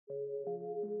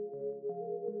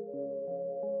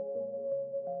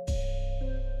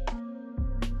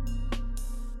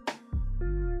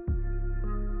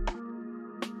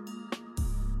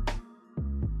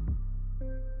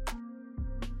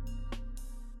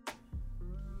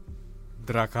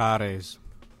Dracarys.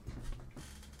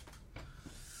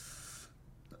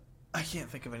 I can't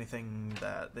think of anything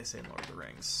that they say in Lord of the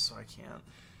Rings, so I can't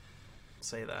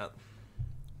say that.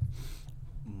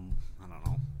 I don't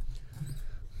know.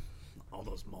 All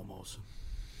those momos.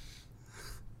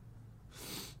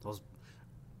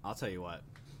 I'll tell you what.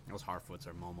 Those Harfoots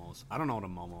are momos. I don't know what a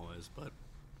momo is, but...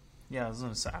 Yeah, I was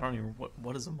going to say, I don't even...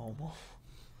 What is a momo?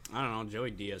 I don't know. Joey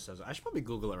Diaz says... I should probably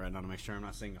Google it right now to make sure I'm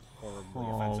not saying a horribly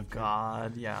Oh, offensive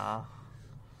God, yeah.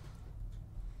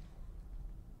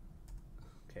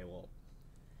 Okay, well...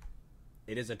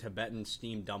 It is a Tibetan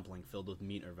steamed dumpling filled with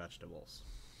meat or vegetables.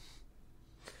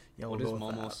 Yeah, What we'll is go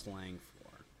with momo that. slang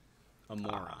for? A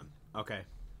moron. Okay.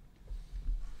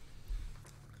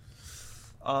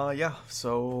 Yeah,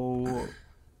 so...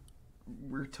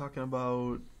 We're talking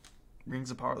about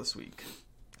Rings of Power this week.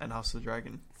 And House of the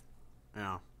Dragon.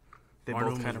 Yeah. They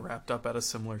both kind of wrapped up at a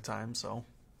similar time, so...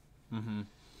 Mm-hmm.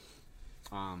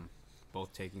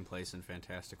 Both taking place in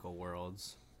fantastical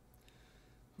worlds.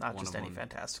 Not One just of any them-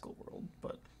 fantastical world,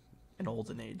 but an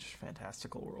olden age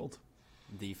fantastical world.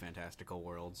 The fantastical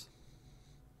worlds.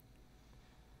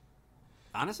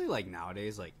 Honestly, like,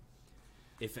 nowadays, like,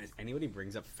 if anybody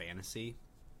brings up fantasy,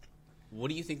 what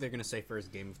do you think they're going to say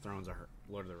first, Game of Thrones or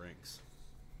Lord of the Rings?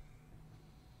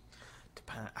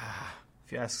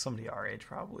 If you ask somebody our age,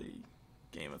 probably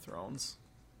Game of Thrones.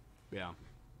 Yeah.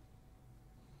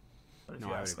 But if No,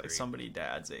 you I would ask like agree. somebody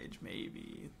dad's age,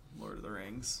 maybe Lord of the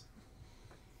Rings.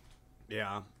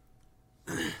 Yeah.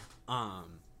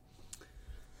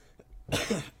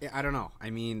 Yeah, I don't know. I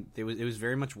mean, it was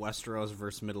very much Westeros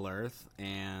versus Middle Earth,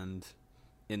 and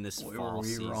in this Boy, fall were we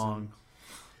season, wrong.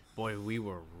 boy, we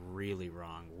were really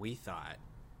wrong. We thought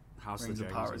House Rings of of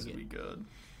the Power Dragon is gonna be good.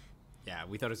 yeah,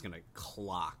 we thought it was gonna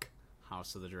clock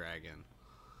House of the Dragon.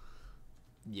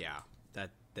 Yeah,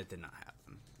 that did not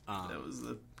happen. That was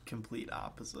the complete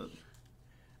opposite.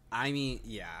 I mean,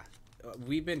 yeah,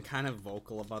 we've been kind of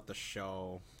vocal about the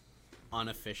show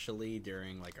unofficially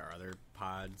during like our other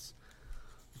pods,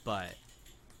 but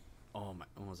oh my,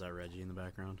 was that Reggie in the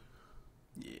background?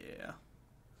 Yeah.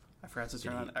 I forgot to Did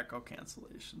turn he- on echo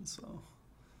cancellation, so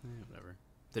Whatever.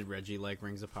 Did Reggie like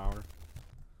Rings of Power?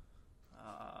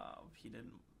 he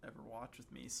didn't ever watch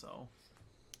with me, so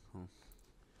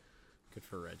Good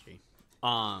for Reggie.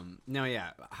 No,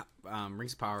 yeah,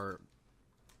 Rings of Power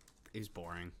is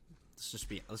boring.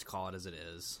 Let's call it as it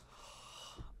is.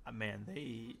 man,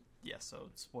 so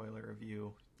spoiler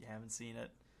review. You haven't seen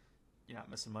it, you're not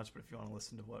missing much, but if you want to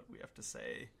listen to what we have to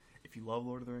say, if you love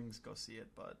Lord of the Rings, go see it,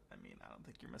 but I mean, I don't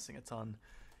think you're missing a ton.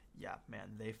 Yeah,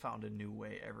 man, they found a new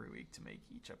way every week to make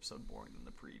each episode boring than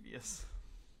the previous.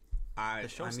 The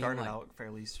show started out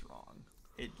fairly strong.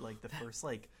 It like the first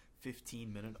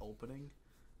 15-minute opening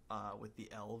with the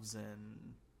elves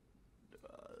and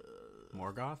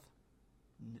Morgoth?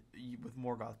 with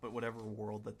Morgoth, but whatever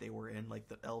world that they were in, like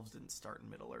the elves didn't start in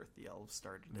Middle Earth. The elves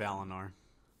started in Valinor.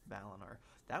 Valinor.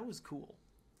 That was cool.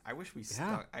 I wish we Yeah.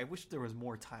 stuck. I wish there was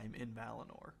more time in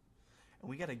Valinor, and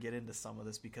we got to get into some of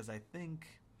this because I think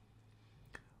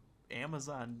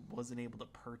Amazon wasn't able to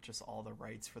purchase all the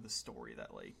rights for the story that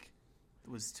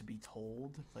was to be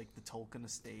told. Like the Tolkien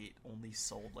estate only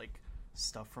sold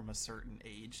stuff from a certain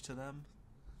age to them.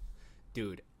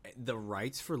 Dude, the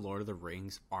rights for Lord of the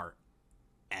Rings are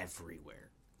everywhere.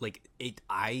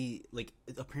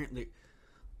 Apparently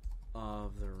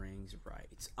of the Rings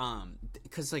rights.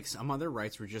 Because some other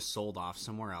rights were just sold off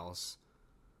somewhere else,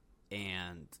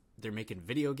 and they're making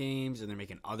video games and they're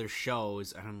making other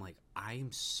shows, and I'm like,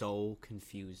 I'm so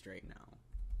confused right now.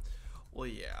 Well,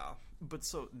 yeah. But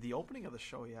so the opening of the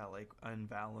show, yeah, in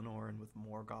Valinor and with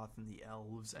Morgoth and the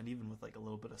elves, and even with a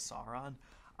little bit of Sauron,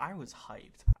 I was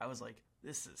hyped. I was like,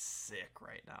 this is sick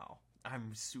right now.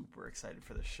 I'm super excited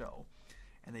for the show.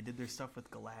 And they did their stuff with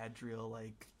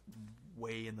Galadriel,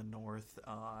 way in the north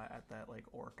at that,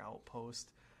 orc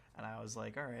outpost. And I was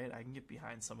like, all right, I can get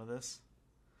behind some of this.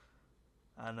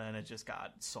 And then it just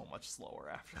got so much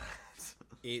slower after that.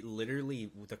 It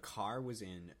literally, the car was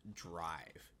in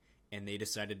drive, and they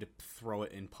decided to throw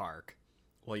it in park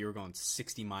while you were going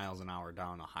 60 miles an hour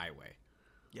down a highway.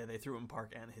 Yeah, they threw it in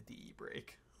park and hit the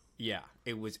e-brake. Yeah,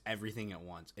 it was everything at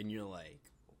once. And you're like,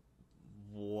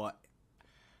 what?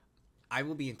 I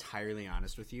will be entirely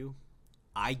honest with you.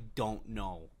 I don't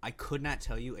know. I could not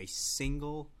tell you a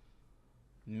single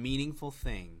meaningful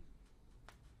thing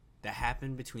that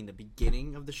happened between the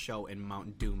beginning of the show and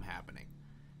Mount Doom happening.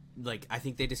 I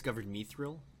think they discovered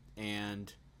Mithril,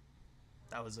 and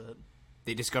That was it.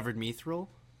 they discovered Mithril.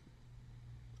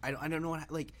 I don't know what,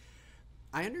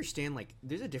 I understand,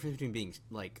 there's a difference between being,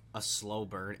 a slow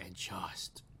burn and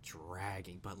just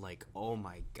dragging, but like, oh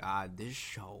my god, this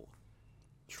show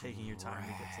Taking your time to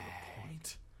get to the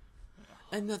point.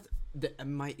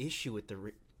 And my issue with the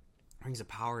Rings of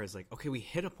Power is like, okay, we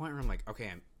hit a point where I'm like, okay,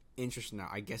 I'm interested now.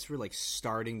 I guess we're like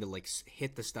starting to like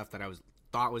hit the stuff that I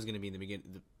thought was going to be in the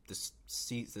beginning. The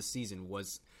season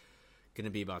was going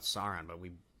to be about Sauron, but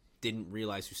we didn't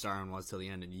realize who Sauron was till the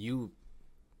end. And you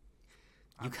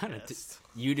kind of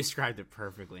you described it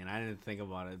perfectly, and I didn't think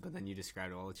about it, but then you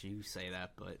described it. I'll let you say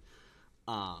that, but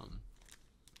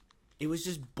it was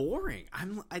just boring.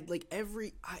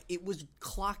 It was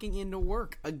clocking into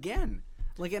work again,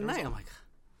 like at night. I'm like,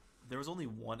 there was only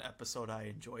one episode I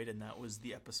enjoyed, and that was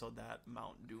the episode that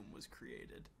Mount Doom was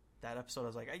created. That episode, I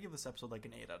was like, I give this episode like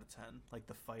an 8 out of 10. Like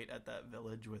the fight at that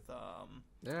village with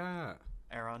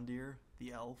Arondir,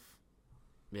 the elf.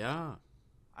 Yeah.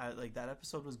 I like that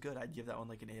episode was good. I'd give that one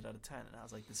like an 8 out of 10, and I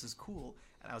was like, this is cool,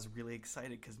 and I was really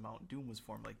excited because Mount Doom was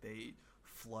formed. Like they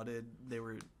flooded, they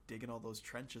were digging all those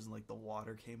trenches, and like the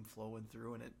water came flowing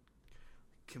through, and it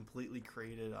completely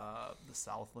created the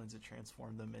Southlands. It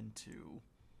transformed them into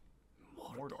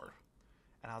Mordor.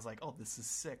 And I was like, oh, this is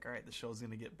sick. All right, the show's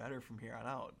gonna get better from here on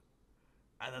out.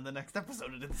 And then the next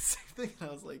episode, it did the same thing, and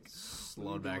I was like,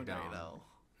 slowed back down. Right now?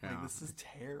 Yeah. Like, this is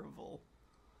terrible.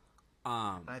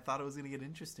 And I thought it was gonna get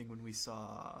interesting when we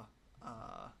saw,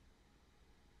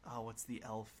 what's the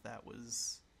elf that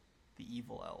was the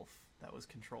evil elf that was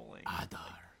controlling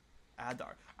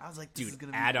Adar. I was like, this is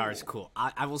gonna be Adar's cool.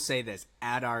 I will say this: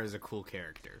 Adar is a cool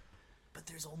character. But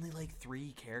there's only like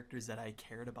 3 characters that I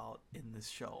cared about in this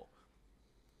show: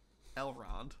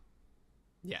 Elrond.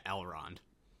 Yeah, Elrond.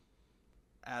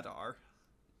 Adar.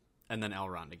 And then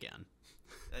Elrond again.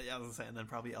 Yeah, I was gonna say, and then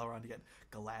probably Elrond again.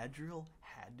 Galadriel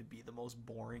had to be the most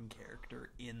boring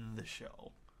character in the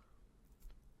show.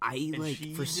 She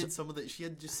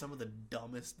had just some of the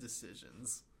dumbest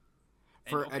decisions.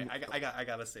 I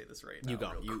gotta say this right now. You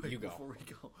go before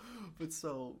we go. But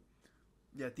so,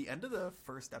 yeah, at the end of the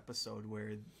first episode,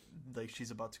 where like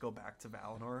she's about to go back to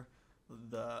Valinor,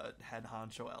 the head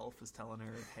honcho elf is telling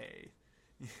her, "Hey,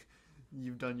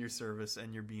 you've done your service,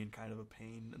 and you're being kind of a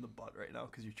pain in the butt right now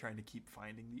because you're trying to keep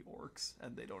finding the orcs,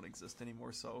 and they don't exist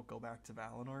anymore. So go back to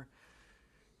Valinor."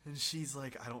 And she's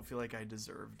like, "I don't feel like I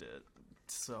deserved it."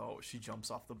 So she jumps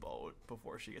off the boat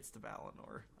before she gets to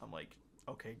Valinor. I'm like,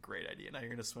 okay, great idea. Now you're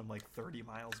gonna swim like 30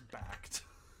 miles back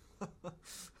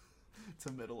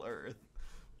to Middle Earth.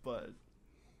 But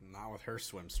not with her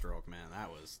swim stroke, man. That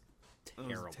was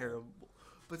terrible.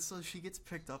 But so she gets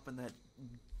picked up in that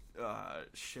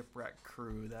shipwreck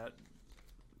crew. That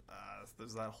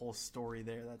there's that whole story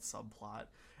there, that subplot,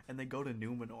 and they go to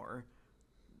Numenor.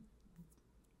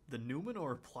 The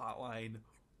Numenor plotline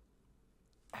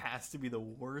has to be the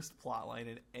worst plotline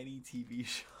in any TV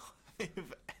show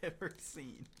I've ever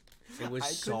seen. It was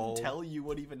I couldn't tell you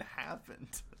what even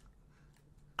happened.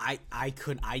 I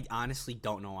honestly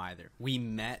don't know either. We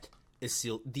met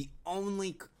Isildur. The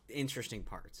only interesting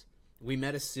parts. We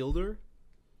met Isildur,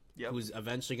 who's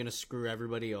eventually going to screw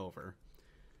everybody over.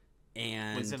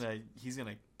 And he's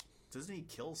gonna doesn't he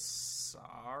kill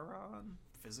Sauron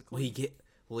physically?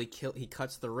 He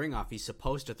cuts the ring off. He's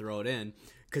supposed to throw it in,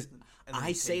 because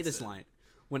I say this line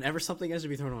whenever something has to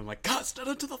be thrown. I'm like, cast it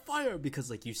into the fire, because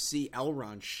like you see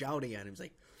Elrond shouting at him. He's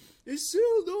like,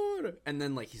 Isildur, and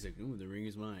then like he's like, ooh, the ring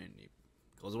is mine. He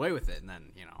goes away with it, and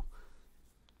then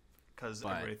because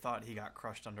everybody thought he got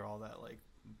crushed under all that like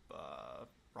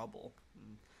rubble.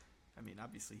 And, I mean,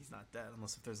 obviously he's not dead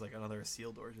unless if there's like another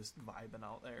Isildur just vibing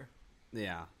out there.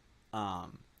 Yeah.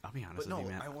 I'll be honest with you,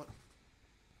 man.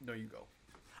 No, you go.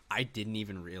 I didn't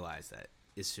even realize that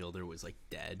Isildur was like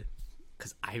dead,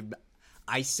 because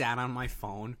I sat on my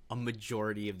phone a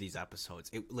majority of these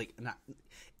episodes. It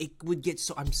would get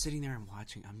so I'm sitting there and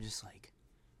watching. I'm just like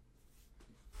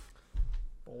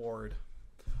bored.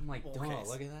 I'm like, dog,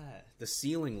 look at that. The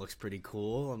ceiling looks pretty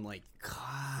cool. I'm like,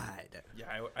 God.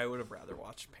 Yeah, I would have rather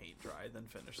watched paint dry than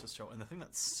finish this show. And the thing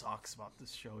that sucks about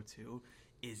this show too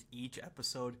is each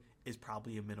episode is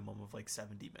probably a minimum of like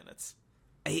 70 minutes.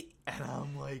 And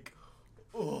I'm like,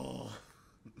 oh.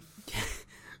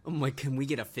 I'm like, can we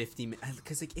get a 50 minute?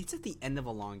 Because like it's at the end of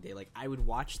a long day. Like I would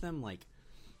watch them like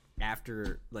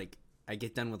after like I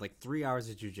get done with like 3 hours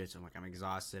of jiu-jitsu. I'm like, I'm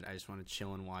exhausted. I just want to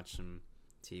chill and watch some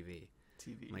TV.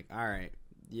 I'm like, all right,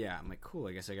 yeah. I'm like, cool.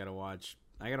 I guess I gotta watch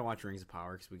Rings of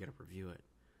Power because we gotta review it.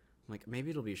 I'm like,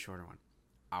 maybe it'll be a shorter one,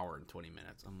 hour and 20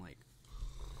 minutes. I'm like,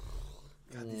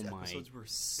 God, these episodes were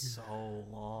so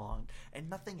long,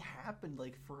 and nothing happened.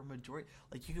 Like for a majority,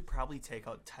 like you could probably take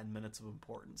out 10 minutes of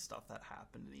important stuff that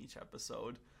happened in each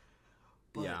episode.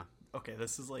 But, yeah. Okay,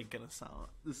 this is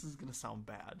gonna sound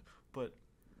bad, but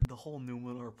the whole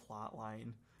Numenor plot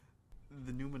line,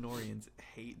 the Numenorians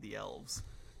hate the elves,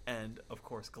 and of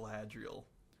course Galadriel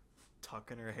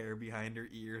tucking her hair behind her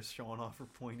ears, showing off her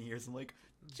pointy ears. I'm like,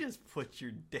 just put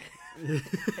your damn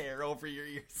hair over your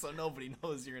ears so nobody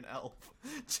knows you're an elf.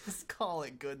 Just call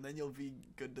it good and then you'll be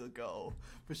good to go.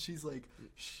 But she's like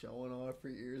showing off her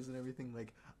ears and everything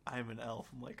like, I'm an elf.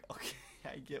 I'm like, okay,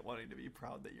 I get wanting to be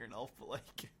proud that you're an elf, but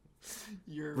like,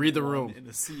 you're read the one room in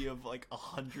a sea of like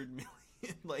 100 million.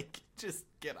 Like, just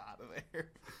get out of there.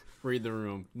 Read the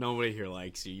room. Nobody here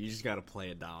likes you. You just gotta play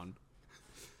it down.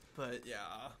 But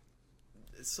yeah,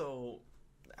 so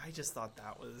I just thought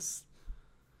that was,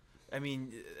 I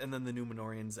mean, and then the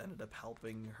Numenorians ended up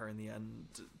helping her in the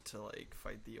end to like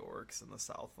fight the orcs in the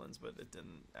Southlands, but it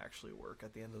didn't actually work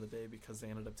at the end of the day because they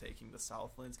ended up taking the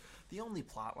Southlands. The only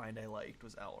plot line I liked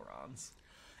was Elrond's.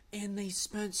 And they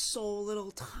spent so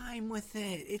little time with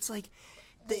it. It's like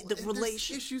the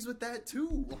relation issues with that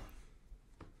too.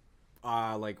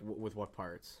 Like with what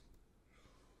parts?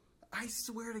 I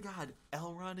swear to God,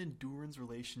 Elrond and Durin's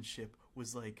relationship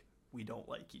was like, we don't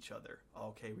like each other.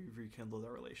 Okay, we rekindled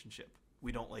our relationship.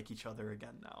 We don't like each other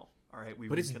again now. All right, we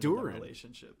but it's rekindled our Durin.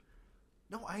 relationship.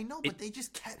 No, I know, but they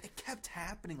just kept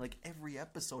happening like every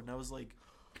episode, and I was like,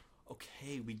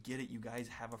 okay, we get it. You guys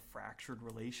have a fractured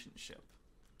relationship.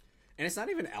 And it's not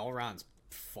even Elrond's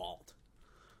fault.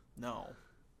 No.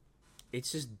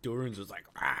 It's just Durin's was like,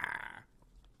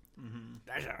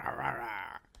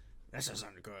 this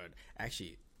isn't good.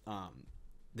 Actually,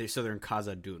 they're in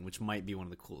Khazad-dûm, which might be one of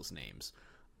the coolest names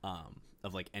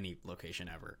of like any location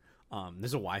ever.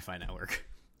 There's a Wi-Fi network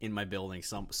in my building.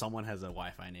 Someone has a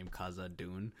Wi-Fi named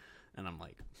Khazad-dûm, and I'm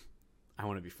like, I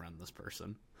want to befriend this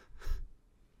person.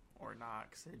 Or not,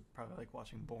 because they probably like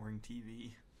watching boring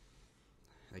TV.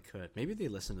 They could. Maybe they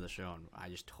listen to the show, and I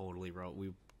just totally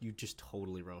you just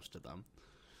totally roasted them.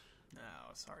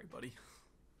 Oh, sorry, buddy.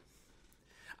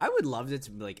 I would love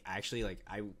to like actually like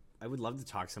I would love to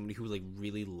talk to somebody who like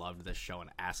really loved the show and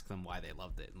ask them why they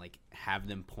loved it and like have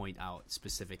them point out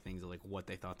specific things of like what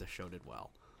they thought the show did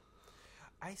well.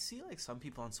 I see like some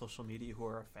people on social media who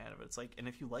are a fan of it. It's like, and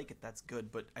if you like it, that's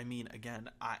good. But I mean, again,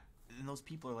 and those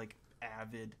people are like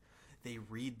avid. They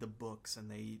read the books and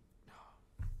they.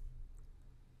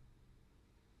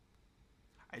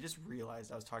 I just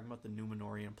realized I was talking about the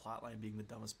Numenorian plotline being the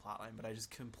dumbest plotline, but I just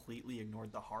completely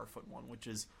ignored the Harfoot one, which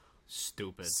is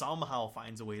stupid. Somehow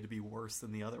finds a way to be worse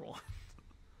than the other one.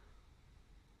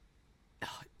 The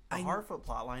Harfoot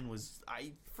plotline was...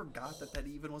 I forgot that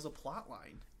even was a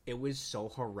plotline. It was so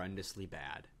horrendously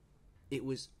bad. It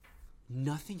was...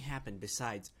 Nothing happened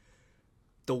besides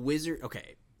the wizard...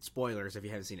 Okay, spoilers if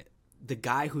you haven't seen it. The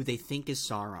guy who they think is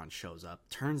Sauron shows up.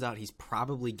 Turns out he's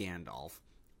probably Gandalf.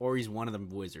 Or he's one of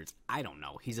the wizards. I don't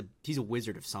know. He's a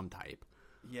wizard of some type.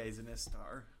 Yeah, he's an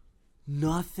Istar.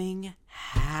 Nothing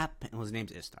happened. Well, his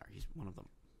name's Istar. He's one of them.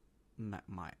 I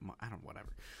don't know, whatever.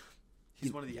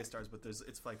 He's one of the Istars, but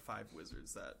it's like 5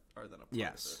 wizards that are then a part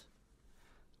yes.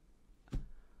 of it.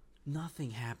 Nothing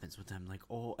happens with them. Like,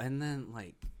 oh, and then,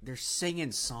 like, they're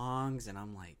singing songs, and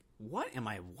I'm like, what am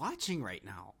I watching right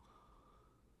now?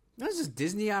 This is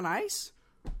Disney on Ice?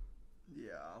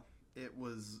 Yeah, it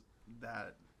was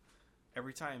that...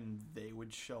 Every time they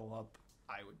would show up,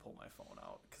 I would pull my phone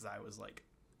out, because I was like...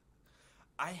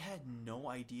 I had no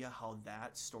idea how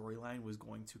that storyline was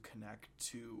going to connect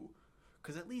to...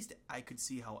 Because at least I could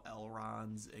see how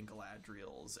Elrond's and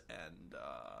Galadriel's and...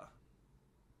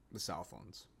 the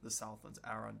Southlands,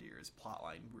 Arondir's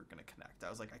plotline were going to connect. I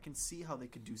was like, I can see how they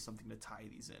could do something to tie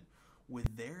these in.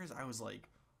 With theirs, I was like,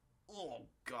 oh,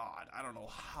 God, I don't know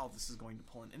how this is going to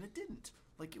pull in. And it didn't.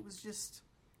 Like, it was just...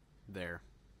 There.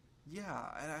 Yeah,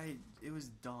 and it was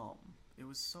dumb. It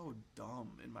was so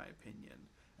dumb, in my opinion.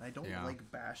 And I don't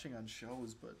like bashing on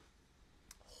shows, but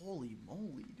holy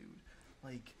moly, dude.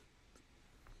 Like,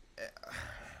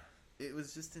 it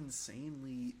was just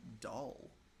insanely dull.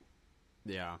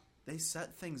 Yeah. They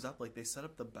set things up, like they set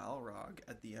up the Balrog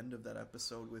at the end of that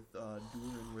episode with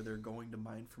Durin where they're going to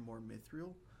mine for more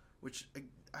Mithril, which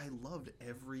I loved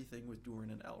everything with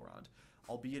Durin and Elrond.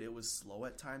 Albeit it was slow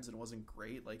at times and it wasn't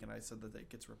great, like, and I said that it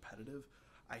gets repetitive.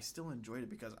 I still enjoyed it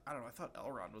because, I don't know, I thought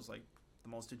Elrond was, like, the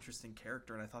most interesting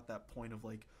character, and I thought that point of,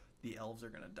 like, the elves are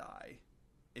gonna die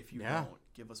if you don't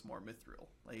give us more Mithril.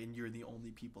 Like, and you're the only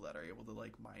people that are able to,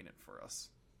 like, mine it for us.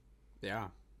 Yeah.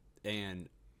 And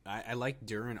I like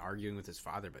Durin arguing with his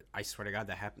father, but I swear to God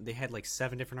that happened. They had, like,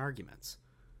 7 different arguments.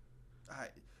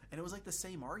 And it was, like, the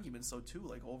same arguments, though, too,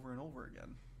 like, over and over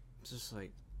again. It's just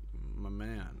like, my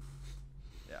man.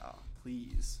 Yeah,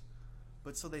 please.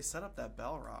 But so they set up that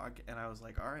Balrog, and I was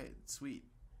like, all right, sweet.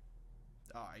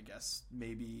 I guess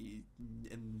maybe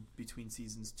in between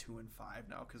seasons 2 and 5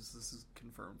 now, because this is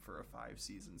confirmed for a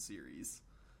 5-season series.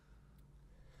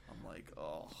 I'm like,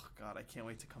 oh god, I can't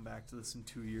wait to come back to this in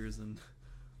 2 years, and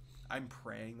I'm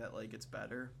praying that like it's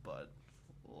better, but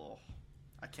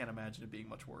I can't imagine it being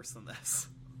much worse than this.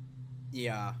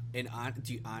 Yeah, and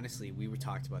honestly, we were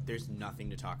talked about. There's nothing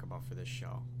to talk about for this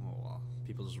show. Oh well,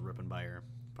 people just ripping by your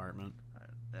apartment.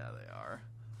 Yeah, they are.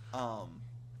 Well,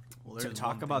 there's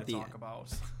talk one about thing the to talk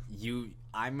about.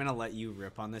 I'm gonna let you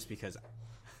rip on this because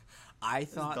I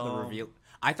thought dumb.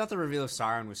 the reveal of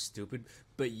Sauron was stupid,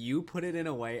 but you put it in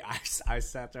a way. I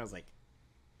sat there. I was like,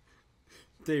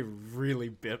 they really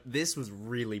biffed. This was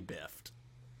really biffed.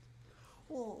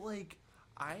 Well, like,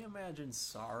 I imagine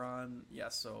Sauron,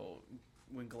 so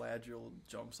when Galadriel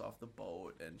jumps off the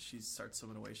boat and she starts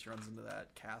swimming away, she runs into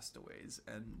that Castaways,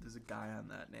 and there's a guy on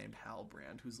that named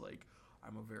Halbrand who's like,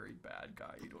 I'm a very bad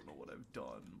guy, you don't know what I've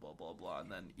done, blah, blah, blah.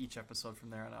 And then each episode from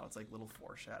there on out, it's like little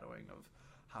foreshadowing of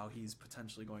how he's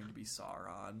potentially going to be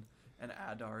Sauron, and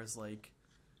Adar is like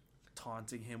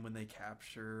taunting him when they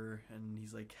capture, and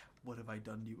he's like, what have I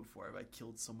done to you before? Have I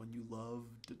killed someone you love?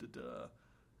 Da-da-da.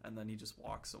 And then he just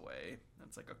walks away. And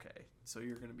it's like, okay, so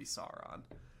you're going to be Sauron.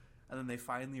 And then they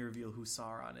finally reveal who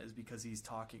Sauron is, because he's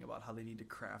talking about how they need to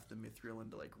craft the Mithril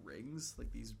into, like, rings. Like,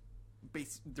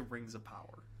 the rings of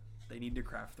power. They need to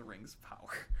craft the rings of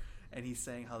power. And he's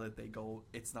saying how that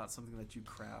it's not something that you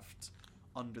craft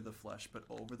under the flesh, but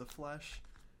over the flesh.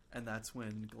 And that's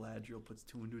when Galadriel puts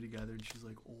 2 and 2 together, and she's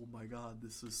like, oh my god,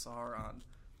 this is Sauron.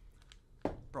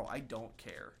 Bro, I don't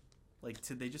care. Like,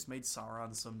 they just made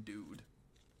Sauron some dude.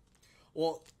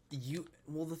 Well,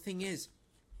 the thing is,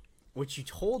 what you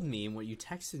told me and what you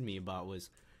texted me about was,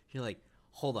 you're like,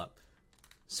 hold up.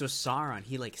 So Sauron,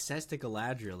 he like says to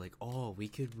Galadriel, like, oh, we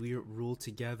could rule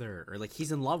together, or like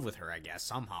he's in love with her, I guess,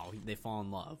 somehow they fall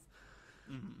in love.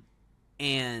 Mm-hmm.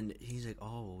 And he's like,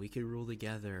 oh, well, we could rule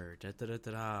together,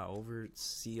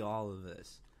 oversee all of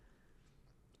this.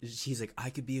 She's like, I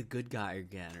could be a good guy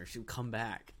again, or she'll come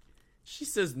back. She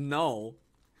says no.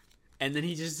 And then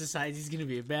he just decides he's going to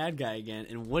be a bad guy again.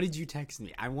 And what did you text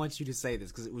me? I want you to say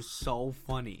this because it was so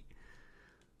funny.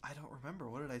 I don't remember.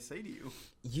 What did I say to you?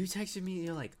 You texted me,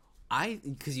 you're like,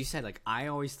 because you said, like, I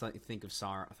always thought of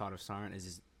Sauron as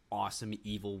this awesome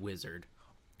evil wizard.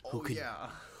 Who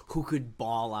could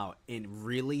ball out. And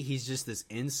really, he's just this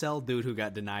incel dude who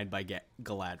got denied by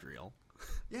Galadriel.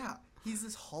 Yeah. He's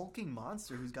this hulking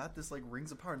monster who's got this, like,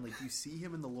 rings of power. And, like, you see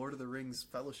him in the Lord of the Rings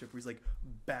Fellowship where he's, like,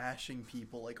 bashing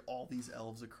people, like, all these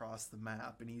elves across the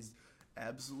map. And he's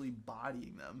absolutely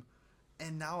bodying them.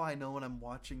 And now I know when I'm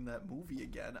watching that movie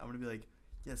again, I'm going to be like,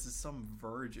 yes, this is some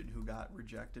virgin who got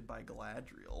rejected by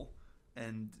Galadriel.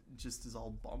 And just is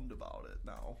all bummed about it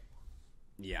now.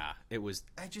 Yeah, it was...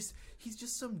 He's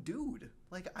just some dude.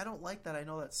 Like, I don't like that I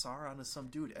know that Sauron is some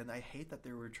dude. And I hate that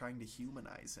they were trying to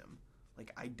humanize him.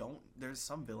 Like, there's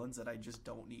some villains that I just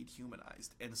don't need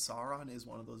humanized. And Sauron is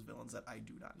one of those villains that I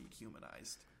do not need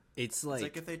humanized. It's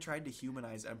like if they tried to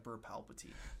humanize Emperor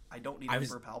Palpatine. I don't need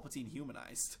Emperor Palpatine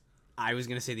humanized. I was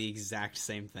going to say the exact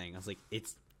same thing. I was like,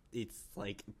 it's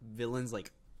like villains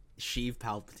like Sheev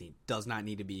Palpatine does not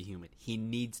need to be a human. He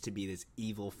needs to be this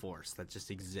evil force that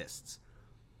just exists.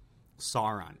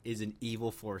 Sauron is an evil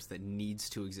force that needs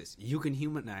to exist. You can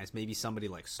humanize maybe somebody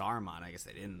like Saruman. I guess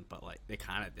they didn't, but like they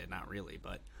kind of did. Not really,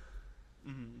 but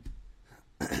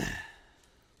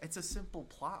it's a simple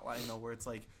plot line though, where it's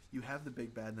like you have the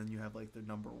big bad, and then you have like their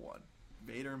number one,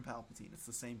 Vader and Palpatine. It's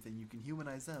the same thing. You can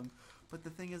humanize them, but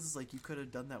the thing is like you could have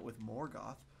done that with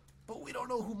Morgoth, but we don't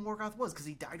know who Morgoth was because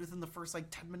he died within the first like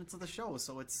 10 minutes of the show.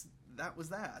 So that was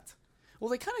that. Well,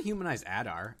 they kind of humanized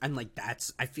Adar, and like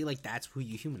I feel like that's who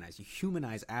you humanize. You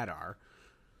humanize Adar.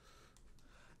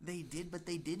 They did, but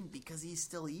they didn't because he's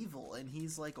still evil, and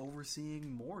he's like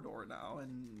overseeing Mordor now,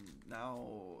 and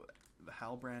now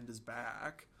Halbrand is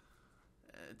back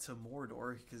to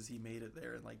Mordor because he made it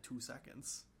there in like 2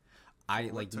 seconds.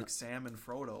 It took Sam and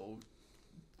Frodo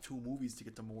 2 movies to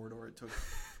get to Mordor. It took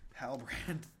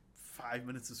Halbrand 5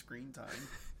 minutes of screen time.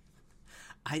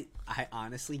 I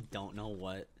honestly don't know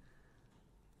what.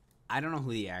 I don't know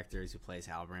who the actor is who plays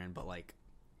Halbrand, but like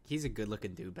he's a good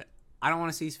looking dude, but I don't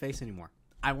want to see his face anymore.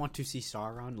 I want to see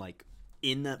Sauron like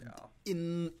in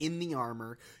the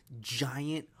armor,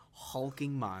 giant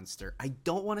hulking monster. I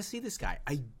don't want to see this guy.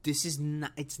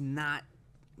 It's not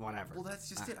whatever. Well, that's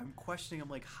just it. I'm questioning. I'm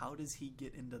like, how does he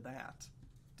get into that?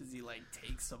 Does he like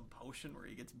take some potion where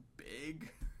he gets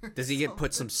big? Does he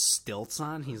put some stilts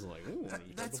on? He's like, ooh,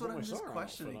 that's what I'm just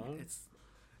questioning.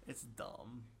 It's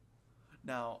dumb.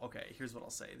 Now, okay, here's what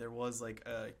I'll say. There was like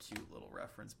a cute little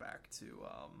reference back to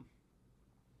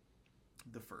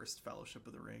the first Fellowship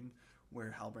of the Ring,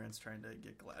 where Halbrand's trying to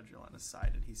get Galadriel on his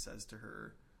side, and he says to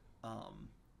her,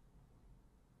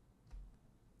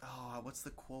 what's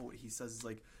the quote? He says,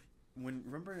 like,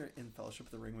 remember in Fellowship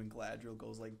of the Ring when Galadriel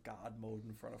goes like God mode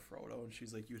in front of Frodo, and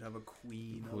she's like, "You'd have a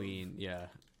queen, yeah,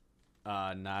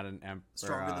 not an emperor,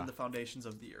 stronger than the foundations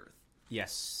of the earth."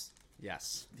 Yes.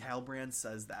 Halbrand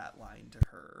says that line to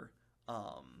her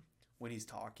when he's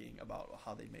talking about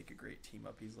how they make a great team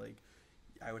up. He's like,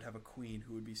 "I would have a queen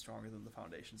who would be stronger than the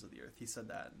foundations of the earth." He said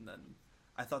that, and then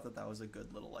I thought that was a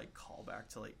good little like callback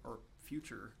to like, or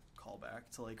future callback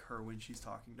to like her when she's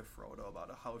talking to Frodo about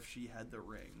how if she had the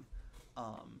ring,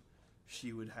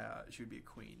 she would be a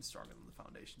queen stronger than the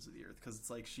foundations of the earth, because it's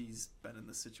like she's been in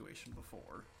this situation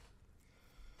before.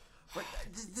 But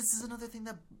this is another thing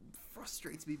that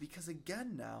frustrates me, because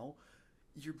again, now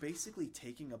you're basically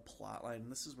taking a plot line,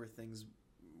 and this is where things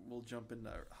will jump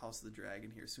into House of the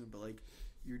Dragon here soon, but like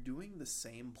you're doing the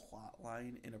same plot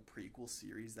line in a prequel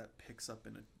series that picks up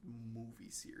in a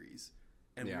movie series.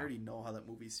 And we already know how that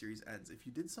movie series ends. If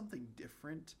you did something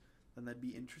different, then that'd be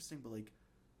interesting. But, like,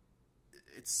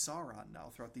 it's Sauron now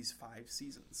throughout these 5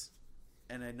 seasons.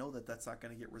 And I know that that's not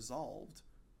going to get resolved,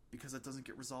 because it doesn't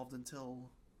get resolved until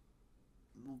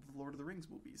the Lord of the Rings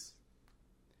movies.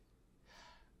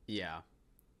 Yeah.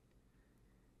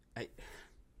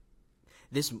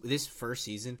 This first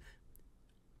season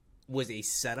was a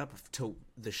setup to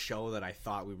the show that I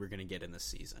thought we were going to get in this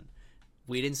season.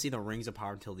 We didn't see the Rings of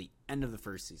Power until the end of the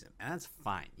first season, and that's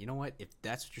fine. You know what? If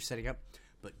that's what you're setting up,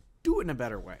 but do it in a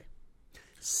better way.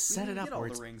 Set it up where where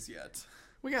it's... the rings yet.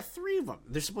 We got 3 of them.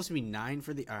 There's supposed to be 9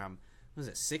 for the what was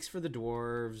it? 6 for the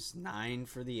dwarves, 9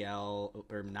 for the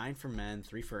or 9 for men,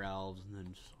 3 for elves, and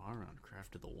then Sauron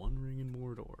crafted the one ring in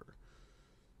Mordor.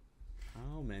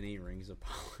 How many rings of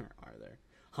power are there?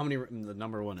 How many? The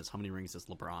number one is how many rings does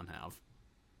LeBron have?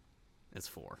 It's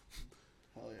 4.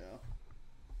 Hell yeah.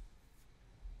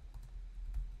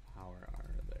 Power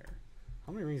are there?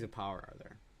 How many rings of power are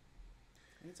there?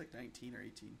 I think it's like 19 or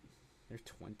 18. There's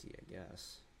 20, I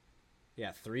guess.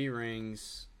 Yeah, 3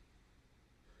 rings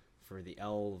for the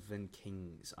elven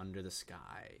kings under the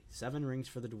sky. 7 rings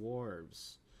for the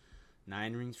dwarves.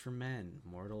 9 rings for men,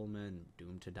 mortal men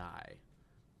doomed to die.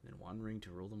 And 1 ring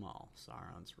to rule them all,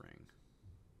 Sauron's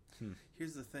ring.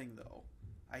 Here's the thing, though.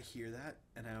 I hear that,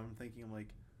 and I'm thinking, I'm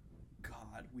like,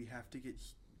 God, we have to get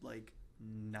like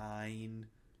 9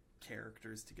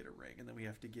 characters to get a ring, and then we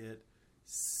have to get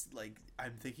like,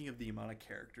 I'm thinking of the amount of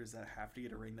characters that have to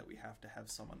get a ring that we have to have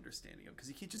some understanding of, because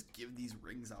you can't just give these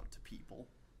rings out to people.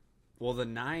 Well, the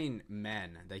 9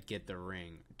 men that get the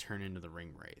ring turn into the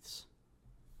ring wraiths.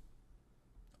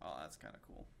 Oh, that's kind of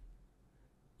cool.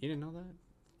 You didn't know that?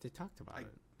 They talked about it.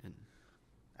 And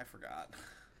I forgot.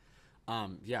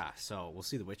 Yeah, so we'll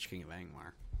see the Witch King of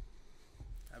Angmar.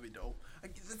 That'd be dope.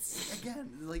 Again,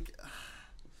 like,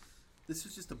 this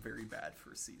was just a very bad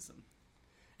first season.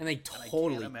 And they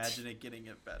totally... I can't imagine it getting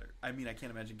it better. I mean, I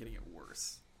can't imagine getting it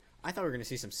worse. I thought we were going to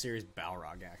see some serious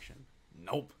Balrog action.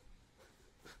 Nope.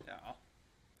 Yeah.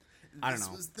 I don't know.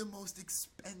 This was the most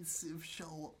expensive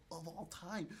show of all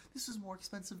time. This was more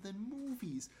expensive than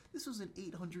movies. This was an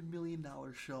 $800 million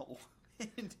show.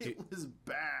 And it was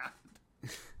bad.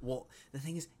 Well, the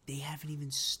thing is, they haven't even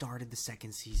started the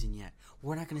second season yet.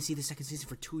 We're not going to see the second season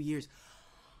for 2 years.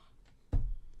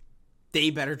 They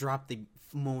better drop the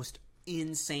most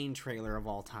insane trailer of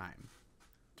all time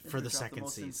for the second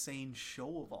season. The most insane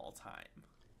show of all time.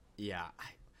 Yeah,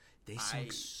 they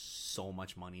sunk so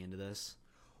much money into this.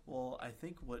 Well, I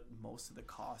think what most of the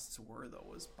costs were, though,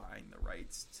 was buying the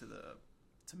rights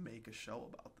to make a show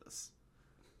about this.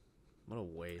 What a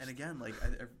waste. And again, like,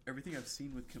 everything I've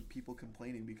seen with people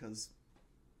complaining, because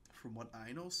from what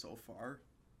I know so far,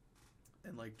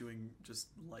 and like doing just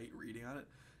light reading on it,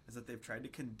 is that they've tried to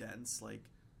condense, like,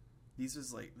 this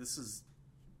is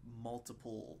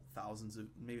multiple thousands of,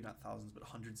 maybe not thousands, but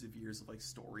hundreds of years of like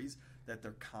stories that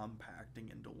they're compacting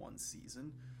into one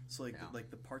season. So like, like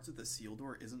the parts of the Seal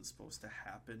Door isn't supposed to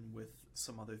happen with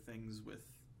some other things with,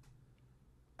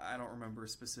 I don't remember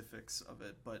specifics of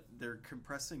it, but they're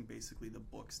compressing basically the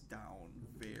books down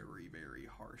very, very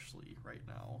harshly right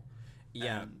now.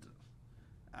 Yeah. And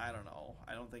I don't know.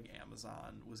 I don't think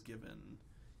Amazon was given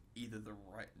either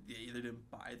they either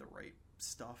didn't buy the right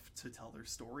stuff to tell their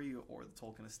story, or the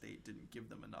Tolkien estate didn't give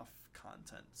them enough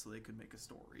content so they could make a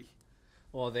story.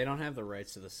 Well, they don't have the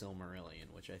rights to the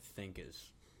Silmarillion, which I think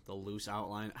is the loose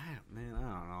outline. I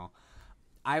don't know.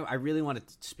 I really wanted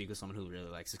to speak with someone who really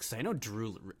likes it, because I know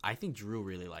I think Drew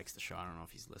really likes the show. I don't know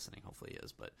if he's listening. Hopefully he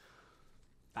is. But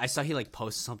I saw he like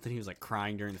posted something. He was like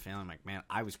crying during the finale. I'm like, man,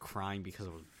 I was crying because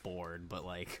I was bored, but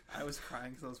like, I was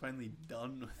crying because I was finally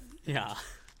done with yeah.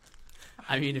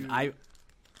 I mean, if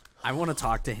I want to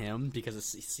talk to him because it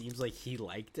seems like he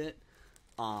liked it.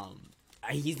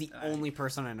 He's the only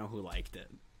person I know who liked it.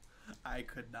 I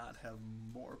could not have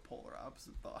more polar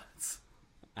opposite thoughts.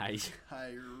 I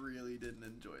really didn't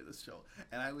enjoy this show.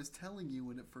 And I was telling you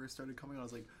when it first started coming on, I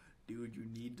was like, dude, you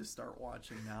need to start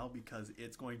watching now because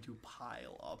it's going to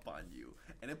pile up on you.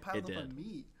 And it piled up on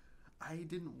me. I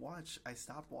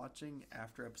stopped watching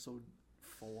after episode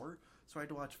 4. So I had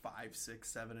to watch 5,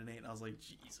 6, 7, and 8. And I was like,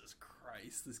 Jesus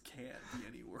Christ, this can't be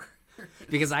any worse.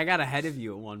 Because I got ahead of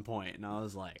you at one point, and I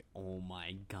was like, oh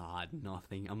my god,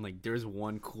 nothing. I'm like, there's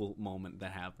one cool moment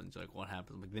that happens. Like, what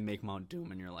happens? Like, they make Mount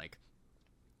Doom, and you're like,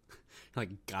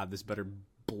 God, this better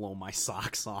blow my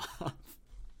socks off.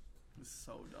 It's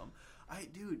so dumb.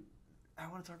 Dude, I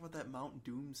want to talk about that Mount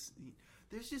Doom scene.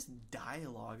 There's just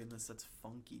dialogue in this that's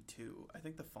funky, too. I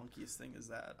think the funkiest thing is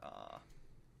that,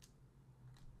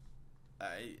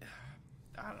 I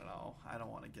don't know. I don't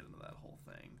want to get into that whole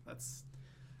thing.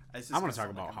 I want to talk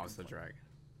about House of the Dragon.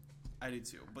 I do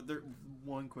too. But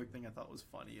one quick thing I thought was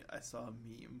funny. I saw a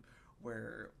meme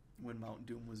where when Mount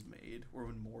Doom was made, or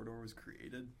when Mordor was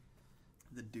created,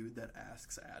 the dude that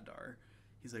asks Adar,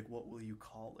 he's like, "What will you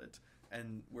call it?"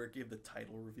 And where it gave the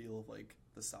title reveal of like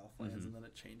the Southlands, and then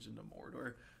it changed into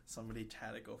Mordor. Somebody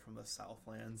had it go from the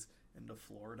Southlands into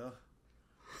Florida.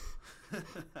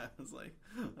 I was like,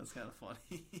 that's kind of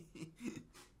funny.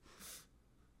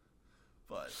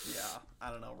 But yeah, I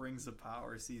don't know. Rings of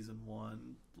Power season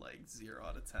 1, like 0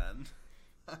 out of 10.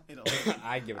 I don't.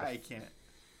 I give it. I can't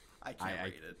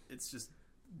rate it. It's just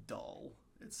dull.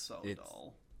 It's so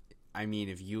dull. I mean,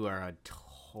 if you are a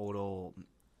total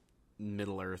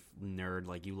Middle Earth nerd,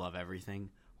 like you love everything,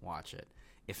 watch it.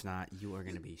 If not, you are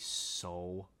gonna be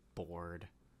so bored.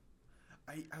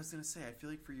 I was gonna say, I feel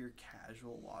like for your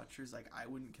casual watchers, like I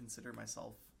wouldn't consider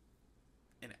myself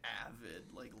an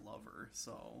avid like lover.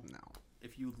 So no,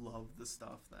 if you love the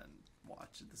stuff, then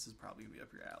watch it. This is probably gonna be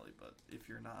up your alley. But if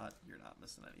you're not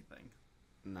missing anything.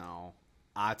 No,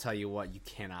 I'll tell you what, you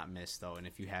cannot miss though. And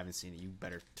if you haven't seen it, you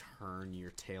better turn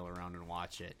your tail around and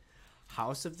watch it.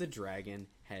 House of the Dragon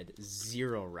had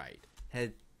zero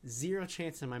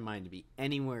chance in my mind to be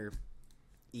anywhere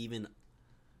even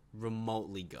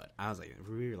remotely good. I was like,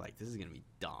 we were like, this is gonna be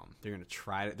dumb. They're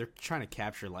trying to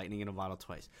capture lightning in a bottle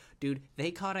twice. Dude,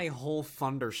 they caught a whole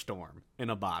thunderstorm in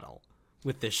a bottle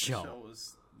with this show.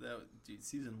 Dude,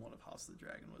 season 1 of House of the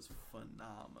Dragon was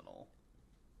phenomenal.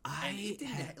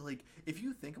 If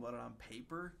you think about it on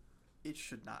paper, it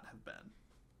should not have been.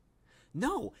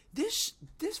 No, this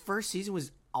first season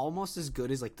was almost as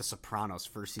good as like The Sopranos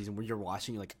first season, where you're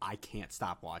watching, you're like, I can't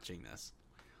stop watching this.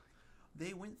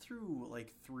 They went through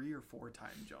like 3 or 4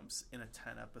 time jumps in a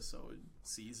 10 episode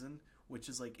season, which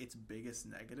is like its biggest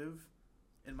negative,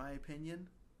 in my opinion.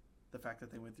 The fact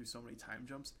that they went through so many time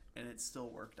jumps, and it still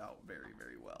worked out very,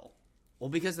 very well. Well,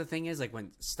 because the thing is, like,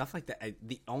 when stuff like that,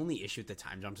 the only issue with the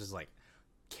time jumps is like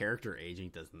character aging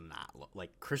does not look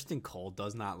like Kristen Cole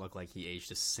does not look like he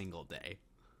aged a single day.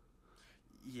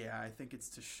 Yeah, I think it's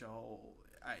to show.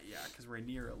 Because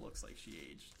Rhaenyra looks like she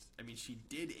aged. I mean, she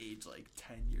did age like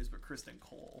 10 years, but Kristen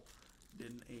Cole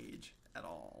didn't age at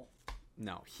all.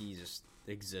 No, he just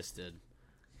existed.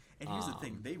 And here's the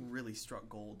thing. They really struck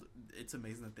gold. It's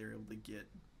amazing that they're able to get...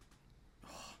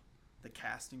 the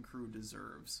casting crew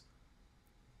deserves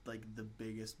like the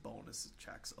biggest bonus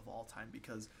checks of all time,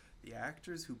 because the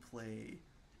actors who play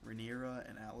Rhaenyra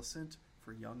and Alicent,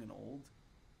 for young and old,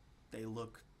 they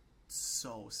look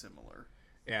so similar.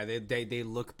 Yeah, they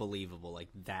look believable. Like,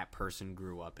 that person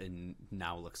grew up and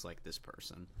now looks like this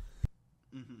person.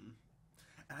 Mm-hmm.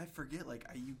 And I forget, like,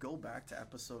 you go back to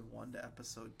episode 1 to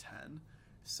episode 10,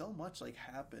 so much, like,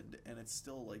 happened, and it's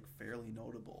still, like, fairly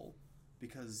notable.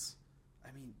 Because,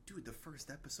 I mean, dude, the first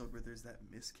episode where there's that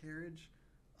miscarriage...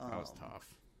 that was tough.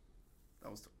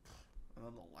 And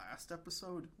then the last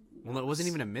episode... Well, it wasn't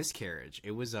even a miscarriage.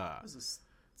 It was a... It was a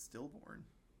stillborn.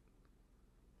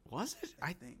 Was it?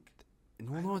 I think...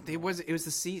 No, it was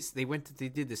the C. They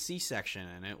did the C-section,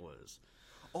 and it was.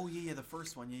 Oh yeah, the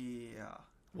first one, yeah.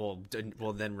 Well,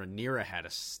 then Rhaenyra had a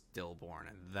stillborn,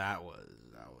 and that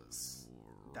was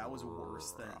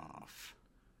worse than rough.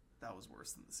 That was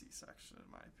worse than the C-section,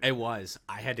 in my opinion. It was.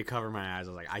 I had to cover my eyes.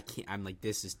 I was like, I can't. I'm like,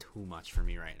 this is too much for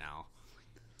me right now.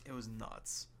 It was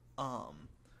nuts. But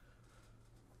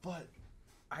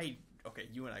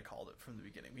you and I called it from the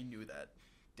beginning. We knew that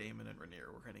Daemon and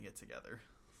Rhaenyra were going to get together.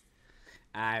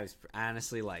 I was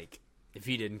honestly like, if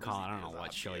you didn't call, I don't know what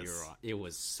obvious. show you were on. It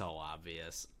was so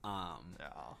obvious. Yeah.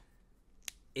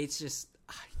 it's just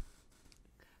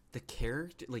the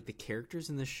characters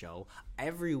in the show.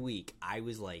 Every week, I'm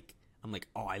like,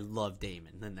 oh, I love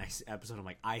Damon. The next episode, I'm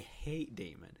like, I hate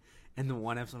Damon. And the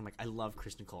one episode, I'm like, I love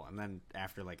Kristen Cole. And then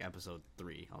after like episode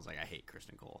 3, I was like, I hate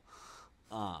Kristen Cole.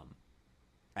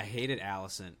 I hated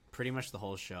Allison pretty much the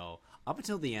whole show up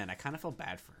until the end. I kind of felt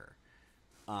bad for her.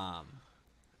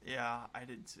 Yeah, I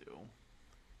did too.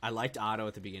 I liked Otto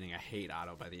at the beginning. I hate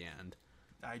Otto by the end.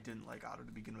 I didn't like Otto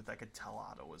to begin with. I could tell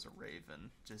Otto was a Raven,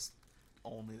 just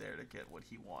only there to get what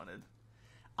he wanted.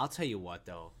 I'll tell you what,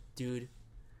 though, dude,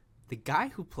 the guy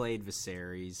who played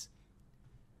Viserys,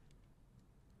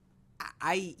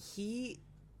 Viserys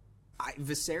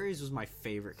was my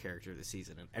favorite character this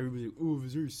season, and everybody's like, oh,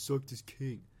 Viserys sucked as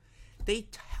king. They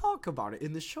talk about it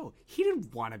in the show. He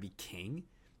didn't want to be king.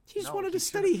 He just wanted to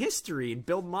study history and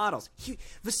build models.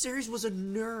 Viserys was a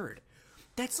nerd.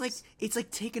 That's like, it's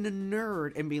like taking a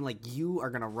nerd and being like, you are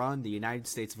going to run the United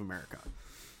States of America.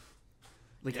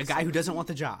 Like a guy who doesn't want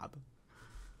the job.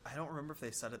 I don't remember if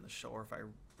they said it in the show or if I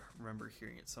remember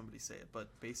hearing somebody say it,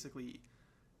 but basically,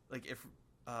 like, if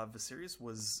Viserys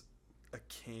was a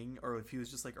king, or if he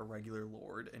was just like a regular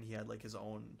lord and he had like his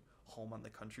own home on the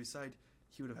countryside,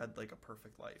 he would have had like a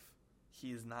perfect life.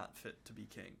 He is not fit to be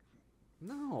king.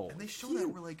 No. And they show that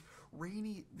we're like,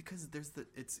 Rhaenys, because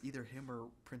it's either him or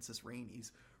Princess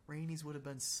Rhaenys. Rhaenys would have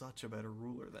been such a better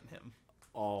ruler than him.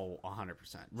 Oh, 100%.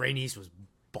 Rhaenys was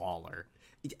baller.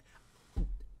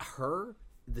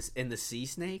 And the Sea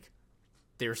Snake,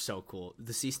 they're so cool.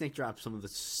 The Sea Snake dropped some of the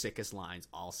sickest lines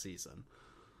all season.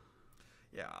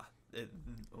 Yeah.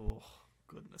 Oh,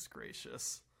 goodness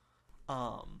gracious.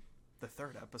 The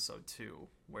third episode, too,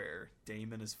 where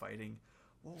Daemon is fighting...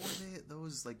 What were they?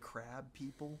 Those, like, crab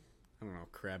people? I don't know.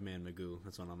 Crabman Magoo.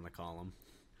 That's what I'm going to call them.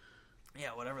 Yeah,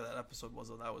 whatever that episode was.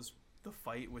 That was the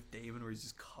fight with Daemon where he's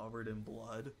just covered in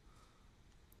blood.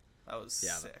 That was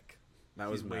sick. That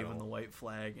was waving the white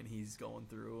flag and he's going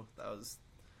through. That was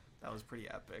pretty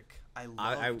epic. I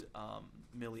loved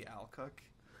Millie Alcock.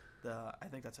 I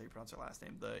think that's how you pronounce her last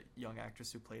name. The young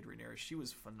actress who played Rhaenyra. She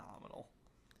was phenomenal.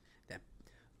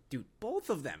 Dude, both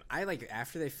of them.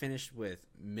 After they finished with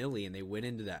Millie and they went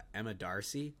into that Emma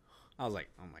Darcy, I'm like,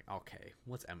 okay,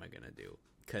 what's Emma gonna do?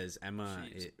 Because Emma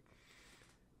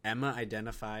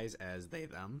identifies as they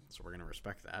them, so we're gonna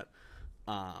respect that.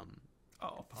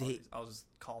 Apologies. I'll just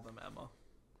call them Emma.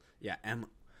 Yeah, Emma.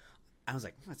 I was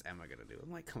like, what's Emma gonna do?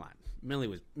 I'm like, come on,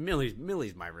 Millie's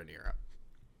my Rhaenyra.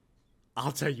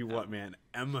 I'll tell you what, man,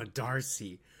 Emma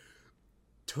Darcy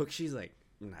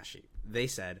they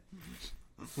said.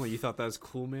 Well, you thought that was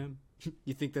cool, man?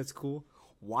 You think that's cool?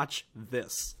 Watch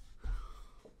this.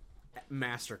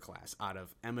 Masterclass out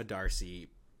of Emma Darcy,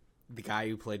 the guy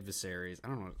who played Viserys. I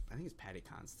don't know. I think it's Paddy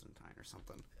Constantine or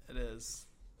something. It is.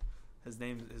 His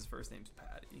first name's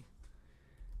Paddy.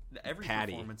 Every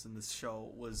Paddy. Performance in this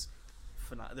show was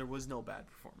phenomenal. There was no bad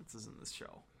performances in this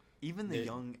show. Even the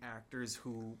young actors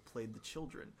who played the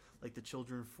children, like the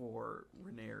children for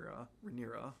Rhaenyra,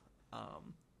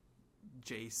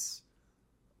 Jace,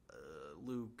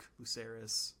 Luke,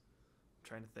 Lucerys. I'm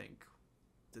trying to think.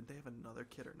 Did they have another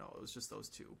kid or no? It was just those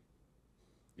two.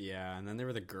 Yeah, and then there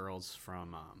were the girls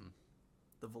from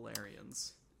the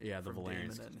Valerians. Yeah, the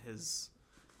Valerians.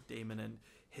 Daemon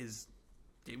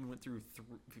went through.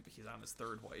 He's on his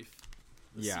third wife.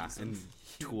 Yeah, season. and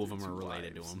two of them are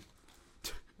related to him.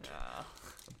 Yeah,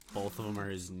 both of them are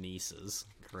his nieces.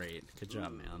 Great, good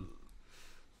job, man.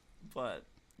 But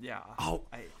yeah.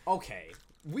 Okay.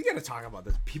 We gotta talk about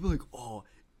this. People are like,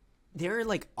 there are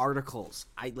like articles.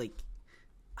 Are they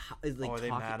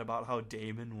mad about how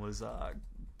Daemon was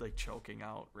like choking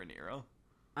out Rhaenyra?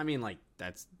 I mean, like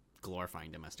that's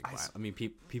glorifying domestic violence. I mean,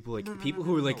 people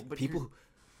who are like people.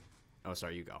 Oh,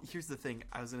 sorry, you go. Here's the thing.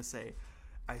 I was gonna say,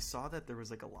 I saw that there was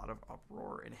like a lot of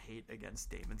uproar and hate against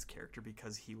Daemon's character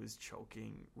because he was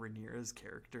choking Rhaenyra's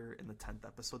character in the 10th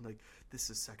episode. Like,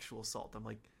 this is sexual assault. I'm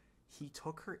like, he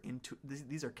took her into...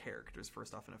 These are characters,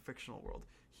 first off, in a fictional world.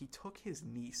 He took his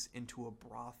niece into a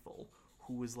brothel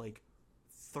who was like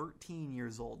 13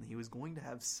 years old, and he was going to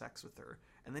have sex with her.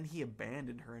 And then he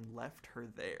abandoned her and left her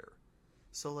there.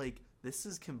 So, like, this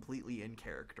is completely in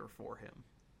character for him.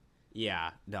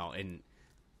 Yeah, no, and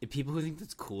people who think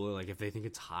that's cool, like, if they think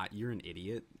it's hot, you're an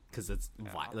idiot, because that's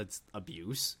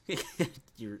abuse.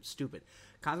 You're stupid.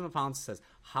 Cosmopolitan says,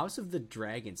 House of the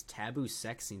Dragons taboo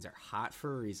sex scenes are hot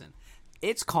for a reason.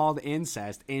 It's called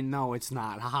incest, and no, it's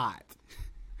not hot.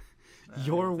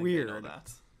 You're weird. I know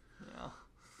that. Yeah.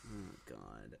 Oh,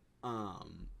 God.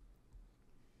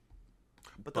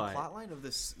 But the plotline of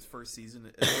this first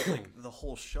season is like the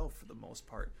whole show for the most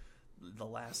part. The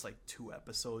last like 2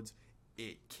 episodes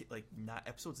like not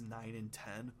episodes 9 and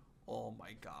 10. Oh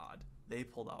my god, they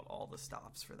pulled out all the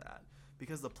stops for that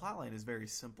because the plotline is very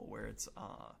simple. Where it's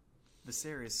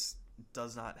Viserys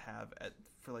does not have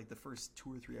for like the first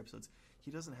 2 or 3 episodes,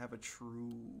 he doesn't have a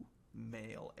true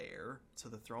male heir to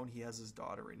the throne. He has his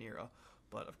daughter Rhaenyra,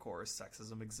 but of course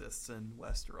sexism exists in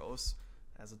Westeros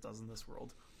as it does in this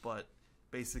world. But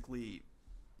basically,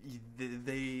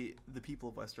 the people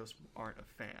of Westeros aren't a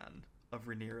fan of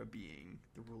Rhaenyra being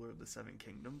the ruler of the Seven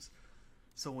Kingdoms.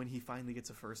 So when he finally gets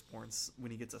a firstborn,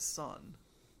 when he gets a son,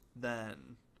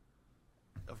 then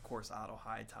of course Otto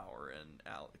Hightower and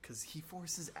because he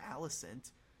forces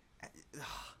Alicent.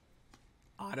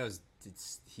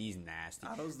 He's nasty.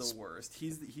 Otto's the worst.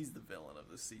 He's the villain of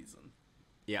the season.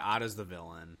 Yeah, Otto's the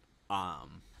villain.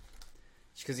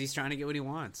 Because he's trying to get what he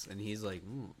wants, and he's like,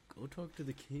 "Go talk to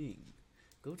the king.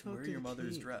 Go talk Wear to your the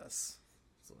mother's king." dress.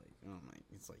 It's like, oh my!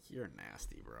 It's like you're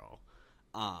nasty, bro.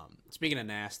 Speaking of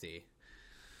nasty,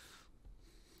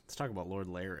 let's talk about Lord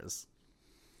Larys.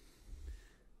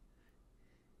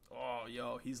 Oh,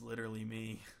 yo, he's literally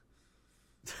me.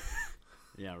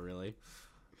 Yeah, really.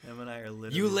 Him and I are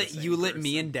literally You lit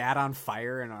me and Dad on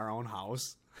fire in our own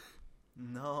house.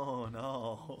 No.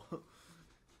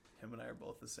 Him and I are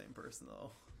both the same person,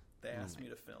 though. They asked me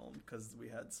to film because we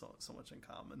had so much in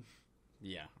common.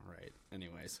 Yeah, right.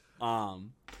 Anyways,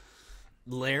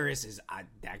 Larys is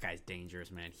that guy's dangerous,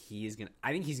 man.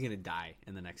 I think he's gonna die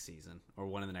in the next season or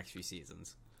one of the next few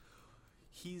seasons.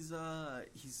 He's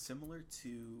similar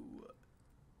to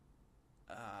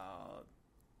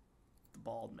the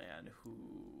bald man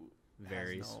who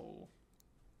Varys. has no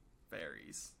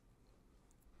Varys.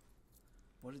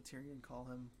 What did Tyrion call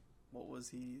him? What was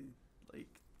he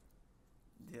like?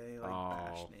 They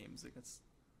bash names against.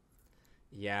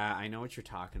 Yeah, I know what you're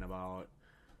talking about.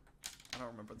 I don't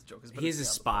remember what the joke is. He has his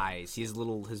spies. He has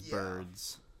his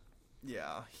birds.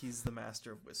 Yeah, he's the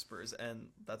master of whispers, and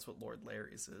that's what Lord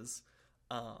Larys is.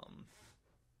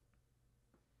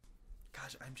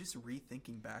 Gosh, I'm just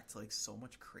rethinking back to like so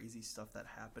much crazy stuff that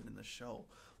happened in the show,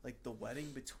 like the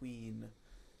wedding between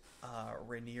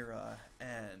Rhaenyra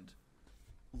and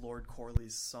Lord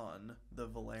Corley's son, the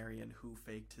Valerian who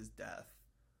faked his death.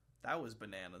 That was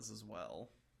bananas as well.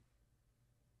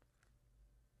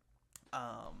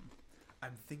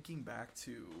 I'm thinking back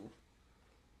to,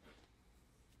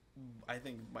 I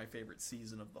think my favorite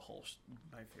season of the whole,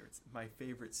 my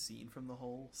favorite scene from the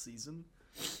whole season.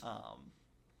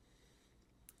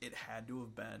 It had to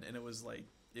have been, and it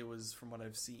was from what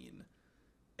I've seen,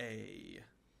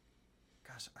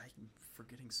 gosh, I'm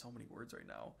forgetting so many words right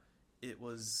now. It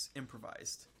was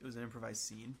improvised. It was an improvised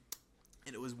scene.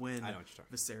 And it was when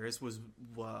Viserys was,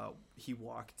 he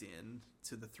walked in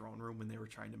to the throne room when they were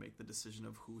trying to make the decision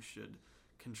of who should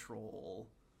control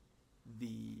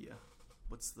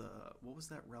what was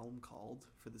that realm called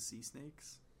for the sea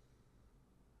snakes?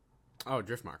 Oh,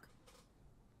 Driftmark.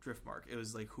 Driftmark. It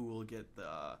was like who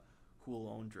will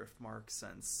own Driftmark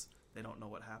since they don't know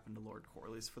what happened to Lord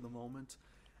Corlys for the moment.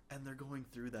 And they're going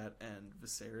through that, and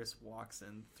Viserys walks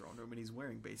in the throne room, and he's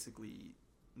wearing basically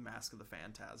Mask of the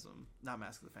Phantasm. Not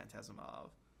Mask of the Phantasm,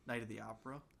 Night of the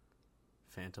Opera.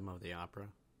 Phantom of the Opera.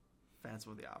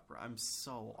 Phantom of the Opera. I'm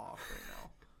so off right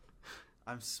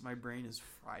now. My brain is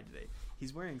fried today.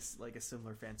 He's wearing like a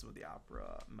similar Phantom of the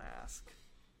Opera mask.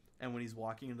 And when he's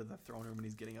walking into the throne room and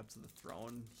he's getting up to the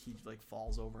throne, he like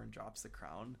falls over and drops the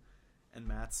crown. And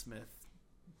Matt Smith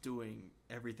doing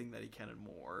everything that he can and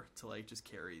more to like just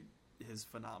carry his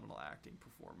phenomenal acting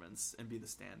performance and be the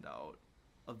standout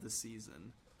of the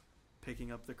season,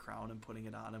 picking up the crown and putting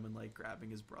it on him and like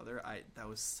grabbing his brother. That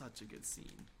was such a good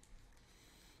scene.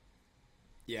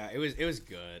 Yeah, it was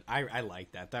good. I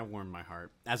liked that. That warmed my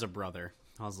heart. As a brother,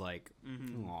 I was like,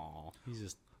 "Aw,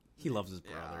 he loves his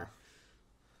brother."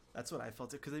 Yeah. That's what I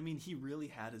felt, because I mean, he really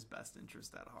had his best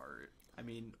interest at heart. I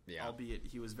mean, albeit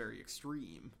he was very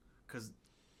extreme, because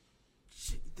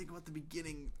you think about the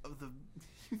beginning of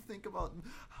you think about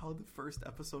how the first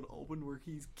episode opened, where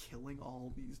he's killing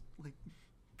all these like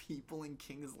people in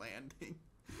King's Landing.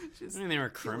 They were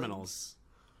criminals.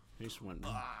 He just went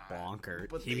bonkers.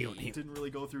 But he didn't really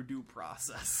go through due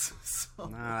process.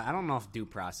 So. I don't know if due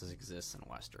process exists in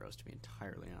Westeros, to be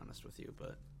entirely honest with you,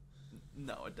 but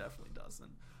no, it definitely doesn't.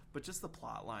 But just the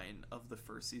plot line of the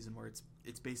first season, where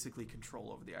it's basically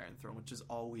control over the Iron Throne, which is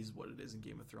always what it is in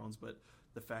Game of Thrones. But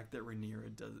the fact that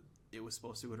it was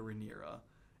supposed to go to Rhaenyra,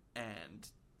 and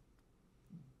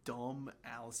dumb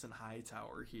Alicent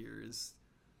Hightower hears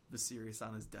Viserys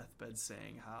on his deathbed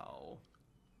saying how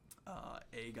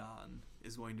Aegon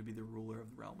is going to be the ruler of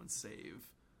the realm and save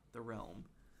the realm.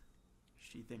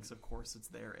 She thinks, of course, it's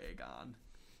their Aegon,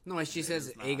 No, she It says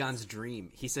is not. Aegon's dream.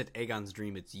 He said Aegon's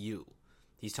dream. It's you.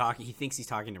 He's talking. He thinks he's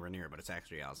talking to Rhaenyra, but it's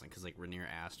actually Alicent because like Rhaenyra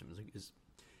asked him, "Is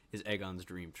Aegon's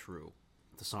dream true?"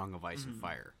 The Song of Ice and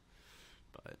Fire.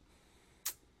 But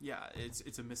Yeah,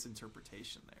 it's a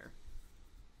misinterpretation there.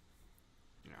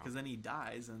 you know, Because then he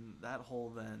dies, and that whole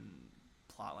then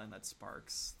plotline that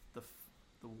sparks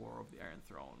the War of the Iron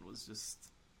Throne was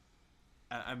just.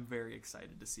 I'm very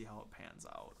excited to see how it pans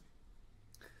out.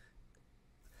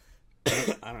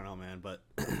 I don't know, man, but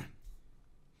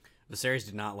Viserys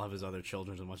did not love his other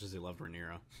children as much as he loved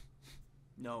Rhaenyra.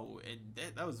 No,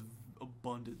 that was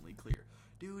abundantly clear.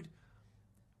 Dude,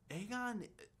 Aegon...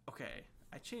 Okay,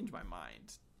 I changed my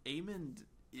mind. Aemond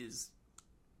is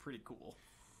pretty cool.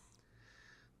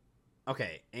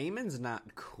 Okay, Aemon's not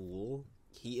cool.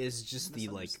 He is just the,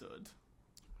 like... Misunderstood.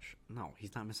 No,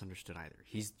 he's not misunderstood either.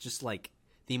 He's just, like,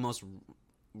 the most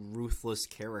ruthless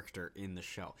character in the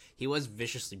show. He was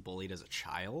viciously bullied as a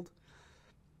child,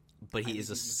 but he is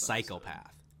a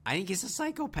psychopath. I think he's a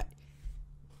psychopath.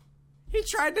 He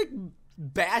tried to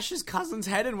bash his cousin's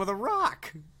head in with a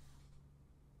rock.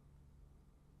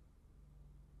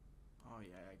 Oh,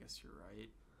 yeah, I guess you're right.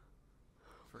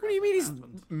 What do you mean he's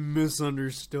happened.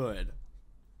 misunderstood?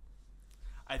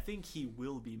 I think he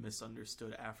will be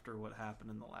misunderstood after what happened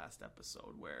in the last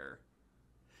episode, where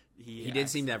he did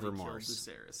seem to have accidentally remorse.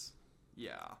 killed Viserys.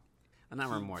 Yeah, Not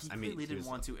remorse. He I mean, clearly he didn't was-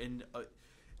 want to, and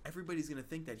everybody's gonna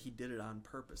think that he did it on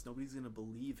purpose. Nobody's gonna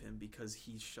believe him because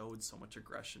he showed so much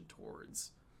aggression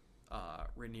towards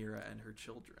Rhaenyra and her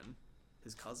children,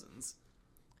 his cousins.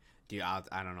 Dude,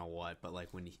 I don't know what, but like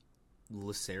when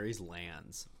Viserys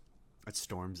lands at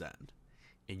Storm's End,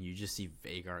 and you just see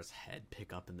Vhagar's head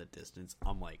pick up in the distance,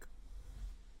 I'm like,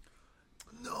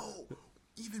 No,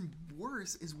 even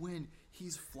worse is when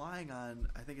he's flying on.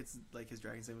 I think it's like his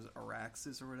dragon's name was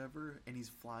Araxes or whatever, and he's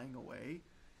flying away,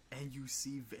 and you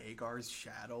see Vhagar's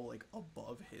shadow like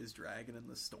above his dragon in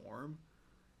the storm.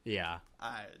 yeah,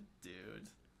 Dude,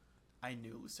 I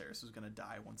knew Lucerys was gonna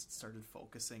die once it started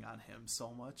focusing on him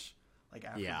so much. Like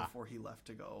before he left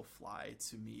to go fly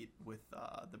to meet with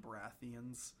the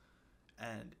Baratheons,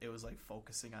 and it was like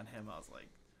focusing on him. I was like,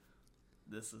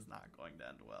 this is not going to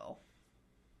end well.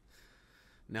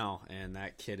 no, and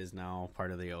that kid is now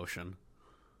part of the ocean.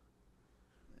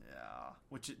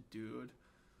 Yeah, dude,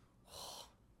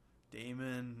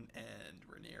 Daemon and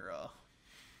Rhaenyra.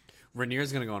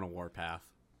 Rhaenyra's gonna go on a warpath.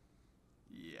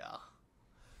 Yeah.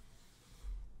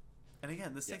 And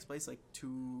again, this takes place like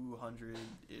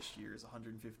 200-ish years,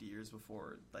 150 years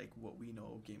before like what we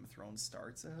know Game of Thrones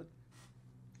starts at.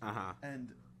 Uh-huh.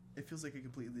 And it feels like a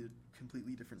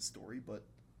completely different story, but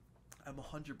I'm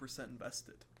 100%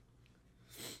 invested.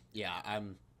 Yeah,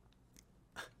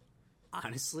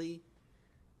 honestly,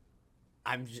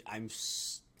 I gotta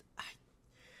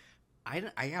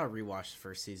rewatch the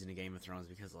first season of Game of Thrones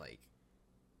because, like,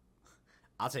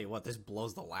 I'll tell you what, this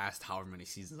blows the last however many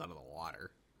seasons out of the water.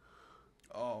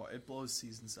 Oh, it blows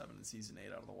season 7 and season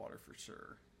 8 out of the water for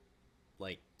sure.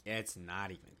 Like, it's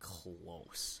not even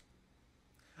close.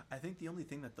 I think the only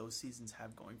thing that those seasons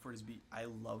have going for it is I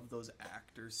love those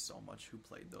actors so much who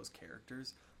played those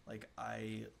characters. Like,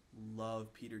 I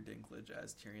love Peter Dinklage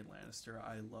as Tyrion Lannister.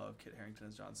 I love Kit Harington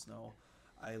as Jon Snow.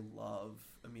 I love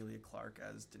Emilia Clarke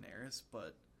as Daenerys,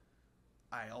 but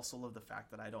I also love the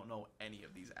fact that I don't know any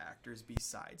of these actors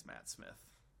besides Matt Smith.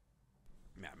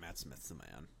 Matt Smith's the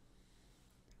man.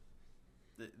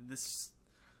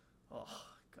 Oh,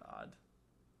 God.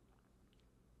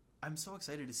 I'm so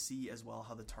excited to see as well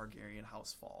how the Targaryen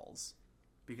house falls,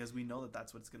 because we know that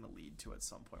that's what it's going to lead to at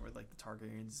some point, where like the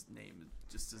Targaryen's name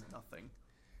just is nothing.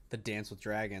 The Dance with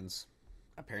Dragons.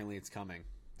 Apparently it's coming.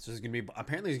 So there's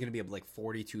gonna be like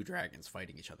 42 dragons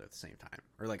fighting each other at the same time,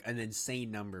 or like an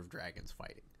insane number of dragons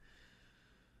fighting.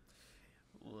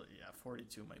 Well, yeah,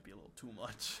 42 might be a little too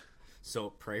much.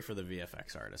 So pray for the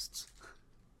VFX artists.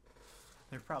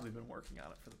 They've probably been working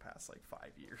on it for the past like 5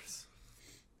 years.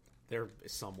 They're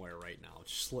somewhere right now,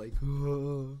 just like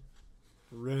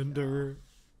render.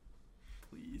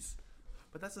 Please.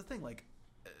 But that's the thing, like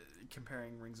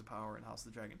comparing Rings of Power and House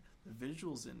of the Dragon, the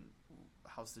visuals in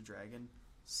House of the Dragon,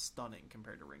 stunning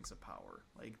compared to Rings of Power.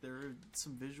 Like, there are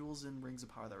some visuals in Rings of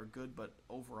Power that are good, but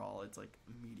overall it's like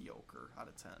mediocre out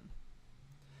of 10.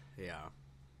 Yeah.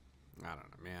 I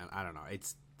don't know, man. I don't know.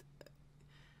 It's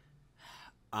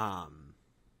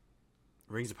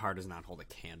Rings of Power does not hold a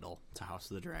candle to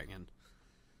House of the Dragon.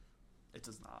 It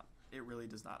does not. It really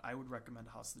does not. I would recommend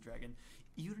House of the Dragon.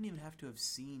 You don't even have to have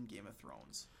seen Game of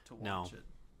Thrones to watch it.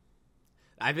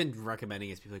 I've been recommending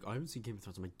it to people like, oh, I haven't seen Game of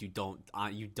Thrones. I'm like, dude,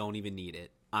 you don't even need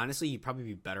it. Honestly, you'd probably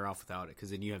be better off without it,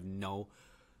 because then you have no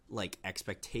like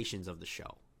expectations of the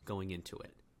show. going into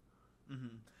it.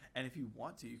 Mm-hmm. And if you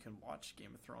want to, you can watch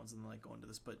Game of Thrones and like go into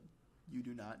this, but you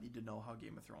do not need to know how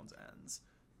Game of Thrones ends.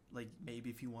 Like maybe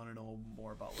if you want to know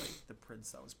more about like the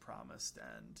prince that was promised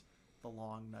and the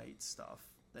long night stuff,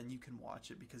 then you can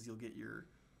watch it because you'll get your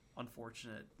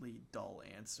unfortunately dull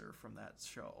answer from that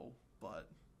show. But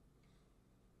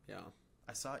Yeah.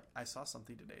 I saw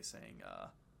something today saying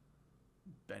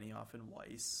Benioff and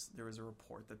Weiss, there was a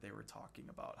report that they were talking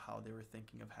about how they were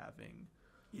thinking of having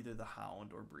either the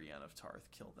Hound or Brienne of Tarth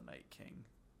kill the Night King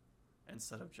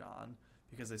instead of Jon,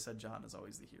 because they said Jon is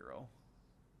always the hero.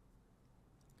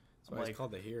 So he's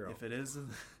called the hero. If it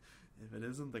isn't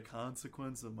the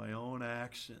consequence of my own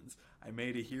actions, I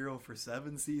made a hero for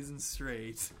 7 seasons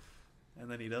straight, and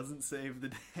then he doesn't save the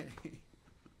day.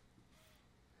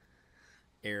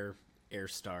 Air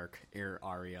Stark, Air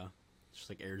Arya, just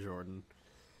like Air Jordan.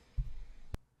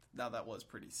 Now that was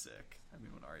pretty sick. I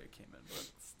mean, when Arya came in, but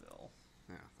still.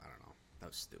 Yeah, I don't know. That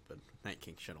was stupid. Night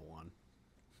King should have won.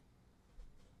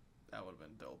 That would have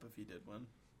been dope if he did win.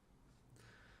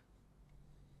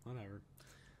 Whatever.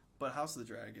 But House of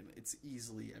the Dragon, it's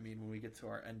easily, I mean, when we get to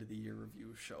our end of the year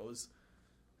review shows,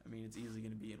 I mean, it's easily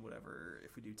going to be in whatever,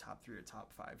 if we do top 3 or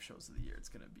top 5 shows of the year, it's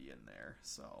going to be in there.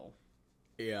 So,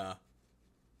 Yeah.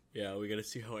 Yeah, we got to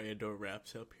see how Andor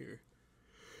wraps up here.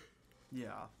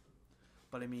 yeah.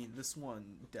 But I mean, this one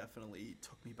definitely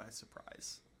took me by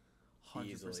surprise. 100%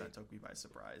 Easily. took me by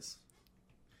surprise.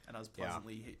 And I was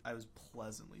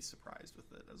pleasantly surprised with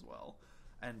it as well.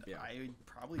 And Yeah. I would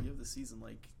probably give the season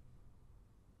like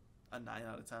a 9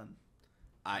 out of 10.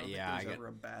 I don't think there's ever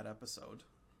a bad episode.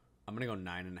 I'm gonna go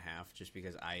 9.5 just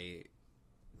because I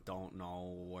don't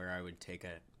know where I would take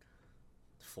a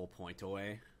full point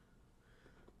away,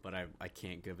 but I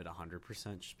can't give it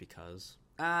 100% just because.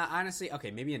 Honestly, okay,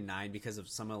 maybe a 9 because of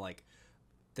some of like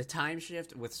the time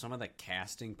shift with some of the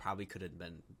casting probably could have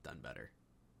been done better.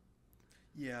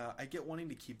 Yeah, I get wanting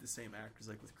to keep the same actors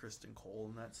like with Kristen Cole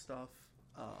and that stuff,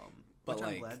 But, which I'm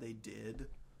like- glad they did.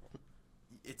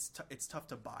 It's tough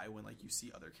to buy when like you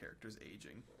see other characters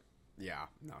aging. Yeah,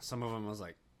 no, some of them I was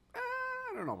like,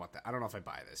 I don't know about that. I don't know if I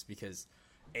buy this because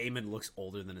Aemon looks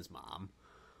older than his mom,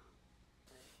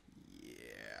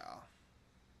 Yeah,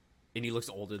 and he looks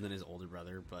older than his older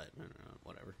brother. But I don't know,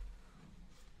 whatever.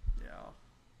 yeah.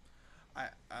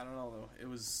 I don't know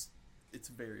though. It's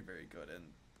very very good, and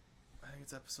I think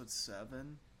it's episode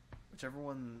 7, whichever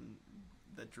one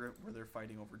where they're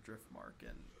fighting over Driftmark,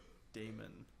 and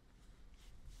Daemon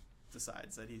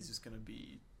decides that he's just gonna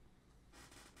be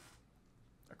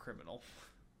a criminal,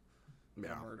 a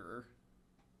murderer.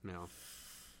 No.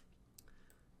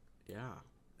 Yeah.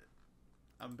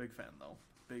 I'm a big fan though.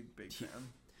 Big fan.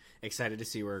 Excited to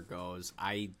see where it goes.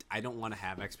 I don't want to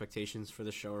have expectations for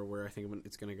the show or where I think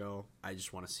it's going to go. I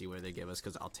just want to see where they give us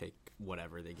because I'll take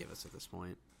whatever they give us at this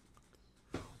point.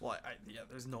 Well,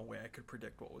 there's no way I could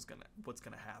predict what's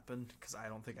gonna happen because I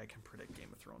don't think I can predict Game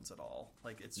of Thrones at all.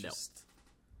 Like it's No. just.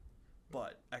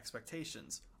 But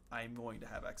expectations. I'm going to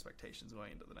have expectations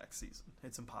going into the next season.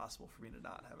 It's impossible for me to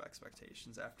not have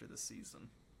expectations after this season.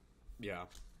 Yeah,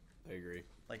 I agree.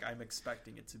 Like I'm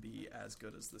expecting it to be as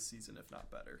good as this season, if not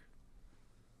better.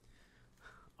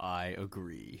 I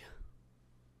agree.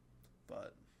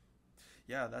 But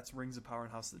yeah, that's Rings of Power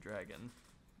and House of the Dragon.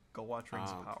 Go watch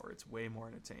Rings of Power. It's way more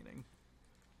entertaining.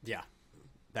 Yeah,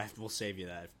 that will save you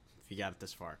that if you got it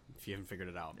this far. If you haven't figured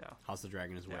it out, Yeah. House of the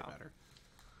Dragon is way Yeah. better.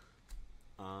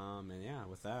 And yeah,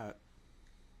 with that,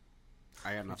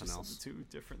 I got nothing Just else. 2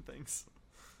 different things.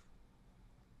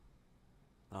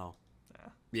 Oh, Yeah.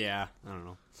 yeah, I don't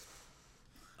know.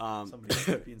 Somebody's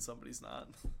sleepy and somebody's not.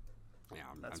 Yeah,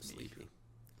 I'm That's me. sleepy.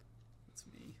 It's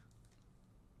me.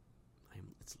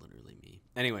 It's literally me.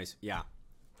 Anyways, yeah,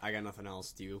 I got nothing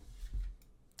else. Do you?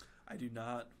 I do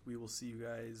not. We will see you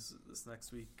guys this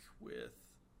next week with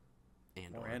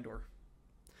Andor. more Andor.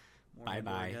 More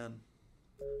Bye-bye. Andor again.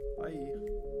 Bye.